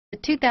The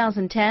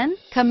 2010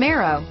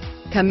 Camaro.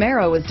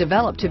 Camaro was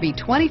developed to be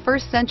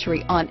 21st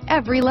century on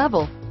every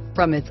level,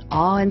 from its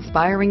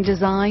awe-inspiring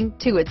design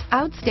to its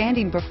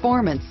outstanding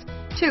performance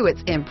to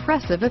its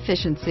impressive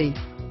efficiency,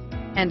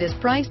 and is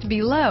priced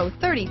below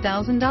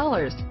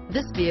 $30,000.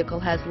 This vehicle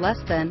has less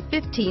than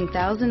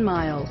 15,000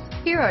 miles.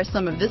 Here are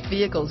some of this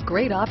vehicle's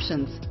great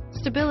options: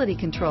 stability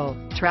control,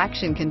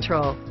 traction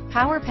control,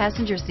 power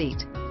passenger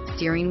seat,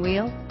 steering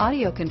wheel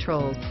audio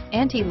controls,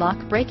 anti-lock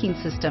braking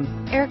system,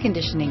 air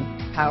conditioning,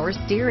 power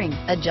steering,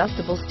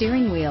 adjustable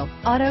steering wheel,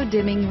 auto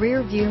dimming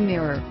rear view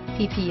mirror,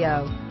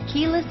 PPO,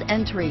 keyless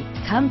entry.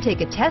 Come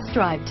take a test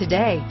drive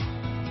today.